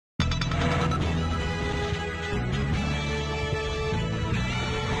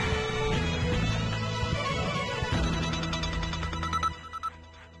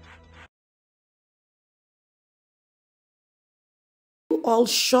You all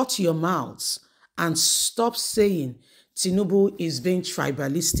shut your mouths and stop saying Tinubu is being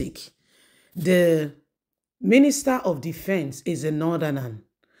tribalistic. The Minister of Defense is a northerner,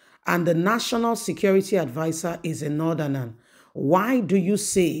 and the National Security Advisor is a northerner. Why do you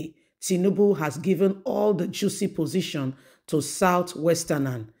say Tinubu has given all the juicy position to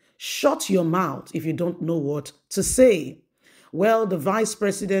Southwesterner? Shut your mouth if you don't know what to say. Well, the Vice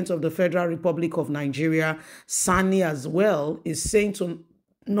President of the Federal Republic of Nigeria, Sani as well, is saying to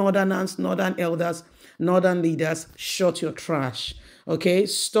northerners, northern elders, northern leaders, shut your trash. Okay,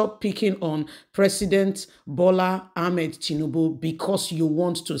 stop picking on President Bola Ahmed Tinubu because you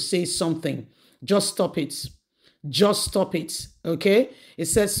want to say something. Just stop it. Just stop it. Okay, it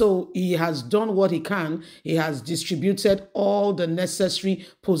says so. He has done what he can. He has distributed all the necessary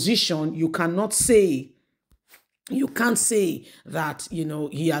position. You cannot say, you can't say that,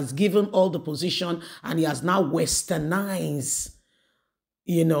 he has given all the position and he has now westernized,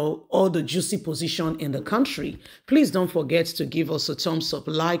 all the juicy position in the country. Please don't forget to give us a thumbs up,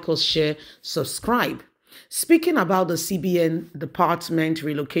 like us, share, subscribe. Speaking about the CBN department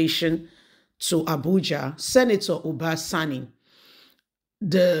relocation to Abuja, Senator Uba Sani,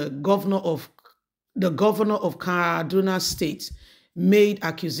 the governor of Kaduna State, made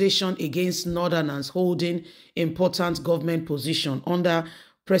accusation against northerners holding important government position under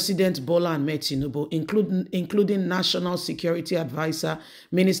President Bola Ahmed Tinubu, including National Security Advisor,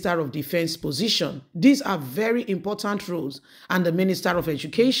 Minister of Defense position. These are very important roles, and the Minister of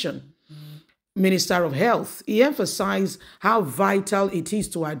Education, Minister of Health. He emphasized how vital it is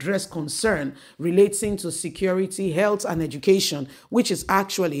to address concern relating to security, health, and education, which is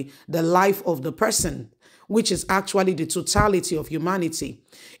actually the life of the person, which is actually the totality of humanity.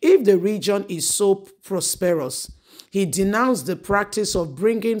 If the region is so prosperous, he denounced the practice of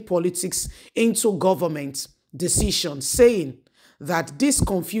bringing politics into government decisions, saying that this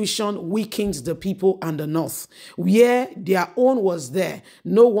confusion weakens the people and the North. Where their own was there,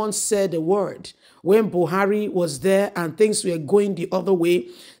 no one said a word. When Buhari was there and things were going the other way,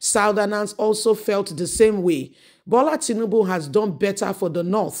 Southerners also felt the same way. Bola Tinubu has done better for the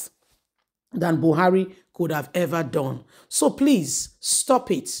North than Buhari could have ever done. So please,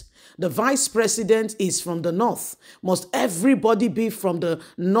 stop it. The vice president is from the North. Must everybody be from the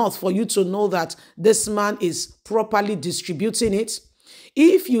North for you to know that this man is properly distributing it?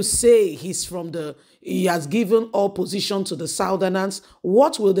 If you say he has given all position to the Southerners,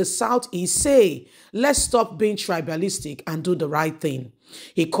 what will the Southeast say? Let's stop being tribalistic and do the right thing.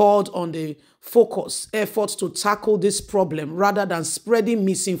 He called on the focus efforts to tackle this problem rather than spreading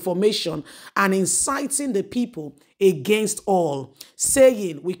misinformation and inciting the people against all,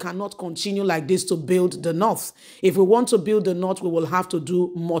 saying we cannot continue like this to build the North. If we want to build the North, we will have to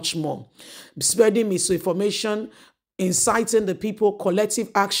do much more. Spreading misinformation, inciting the people,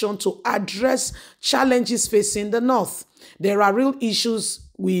 collective action to address challenges facing the North. There are real issues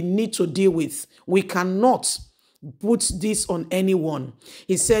we need to deal with. We cannot put this on anyone.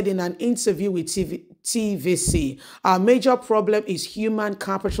 He said in an interview with TVC, our major problem is human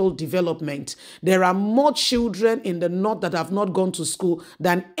capital development. There are more children in the North that have not gone to school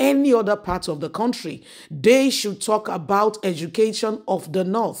than any other part of the country. They should talk about education of the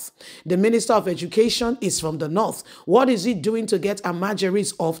North. The Minister of Education is from the North. What is he doing to get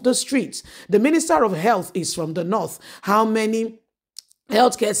Amajeris off the streets? The Minister of Health is from the North. How many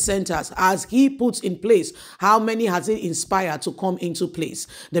healthcare centers has he put in place? How many has he inspired to come into place?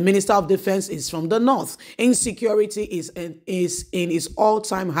 The Minister of Defense is from the North. Insecurity is in its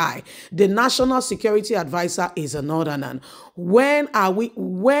all-time high. The National Security Advisor is a northerner. When are we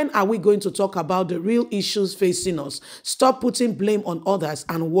going to talk about the real issues facing us? Stop putting blame on others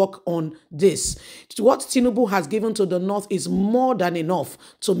and work on this. What Tinubu has given to the North is more than enough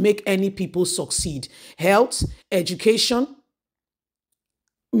to make any people succeed. Health, education,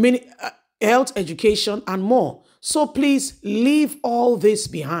 health, education, and more. So please leave all this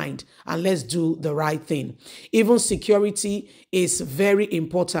behind and let's do the right thing. Even security is very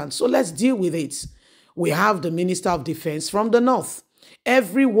important. So let's deal with it. We have the Minister of Defense from the North.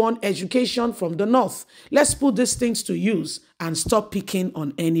 Everyone, education from the North. Let's put these things to use and stop picking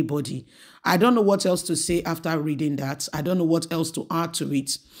on anybody. I don't know what else to say after reading that. I don't know what else to add to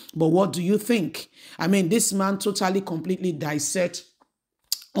it. But what do you think? I mean, this man totally, completely dissects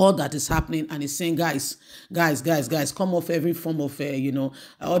all that is happening and is saying, guys, come off every form of,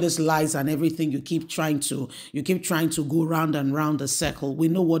 all these lies and everything. You keep trying to go round and round the circle. We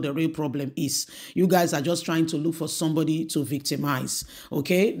know what the real problem is. You guys are just trying to look for somebody to victimize.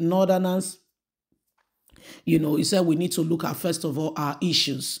 Okay, Northerners, He said we need to look at, first of all, our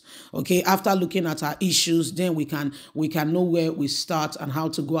issues. Okay, after looking at our issues, then we can know where we start and how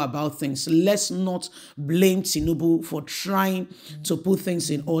to go about things. Let's not blame Tinubu for trying to put things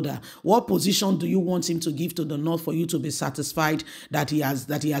in order. What position do you want him to give to the North for you to be satisfied that he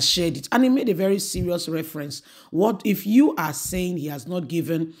has shared it? And he made a very serious reference. What if you are saying he has not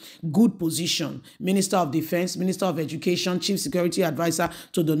given good position, Minister of Defense, Minister of Education, Chief Security Advisor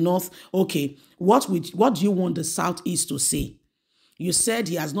to the North? Okay, what do you want the Southeast to say? You said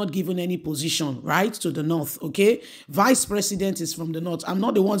he has not given any position, right, to the North, okay? Vice President is from the North. I'm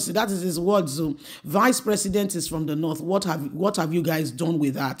not the one, that is his words. Vice President is from the North. What have you guys done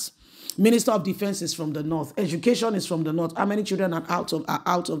with that? Minister of Defense is from the North. Education is from the North. How many children are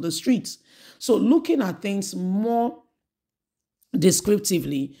out of the streets? So looking at things more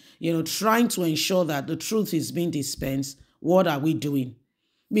descriptively, trying to ensure that the truth is being dispensed, what are we doing?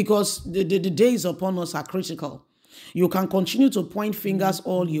 Because the days upon us are critical. You can continue to point fingers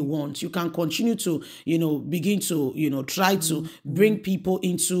all you want. You can continue to, begin to, try to bring people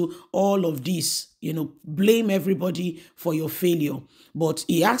into all of this, blame everybody for your failure. But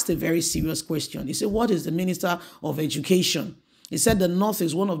he asked a very serious question. He said, what is the Minister of Education? He said the North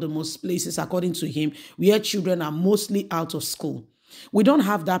is one of the most places, according to him, where children are mostly out of school. We don't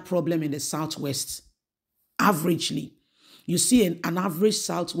have that problem in the Southwest, averagely. You see an average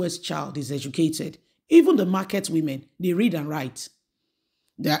Southwest child is educated. Even the market women, they read and write.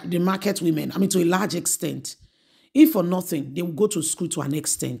 The market women, to a large extent. If for nothing, they will go to school to an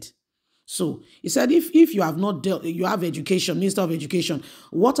extent. So he said, if you have not dealt, you have education, Minister of Education,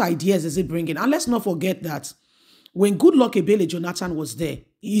 what ideas is it bringing? And let's not forget that when Goodluck Ebele Jonathan was there,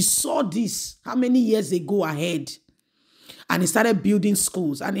 he saw this how many years ago ahead. And he started building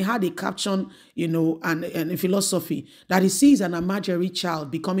schools, and he had a caption, and a philosophy that he sees an Amajiri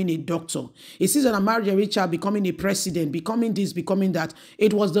child becoming a doctor. He sees an Amajiri child becoming a president, becoming this, becoming that.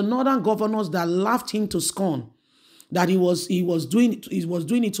 It was the northern governors that laughed him to scorn, that he was doing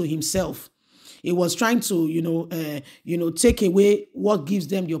it to himself. He was trying to, take away what gives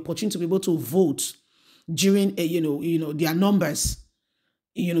them the opportunity to be able to vote during, their numbers.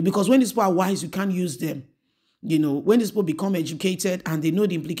 Because when these people are wise, you can't use them. When these people become educated and they know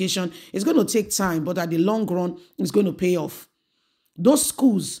the implication, it's going to take time, but at the long run, it's going to pay off. Those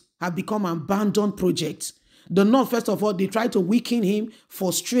schools have become abandoned projects. The North, first of all, they tried to weaken him,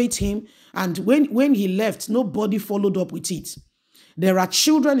 frustrate him, and when he left, nobody followed up with it. There are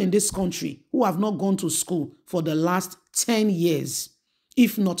children in this country who have not gone to school for the last 10 years,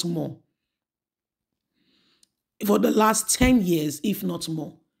 if not more. For the last 10 years, if not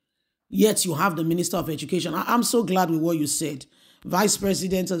more. Yet you have the Minister of Education. I'm so glad with what you said. Vice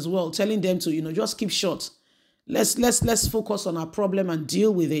President as well, telling them to, just keep short. Let's focus on our problem and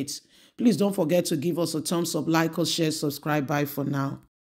deal with it. Please don't forget to give us a thumbs up, like us, share, subscribe. Bye for now.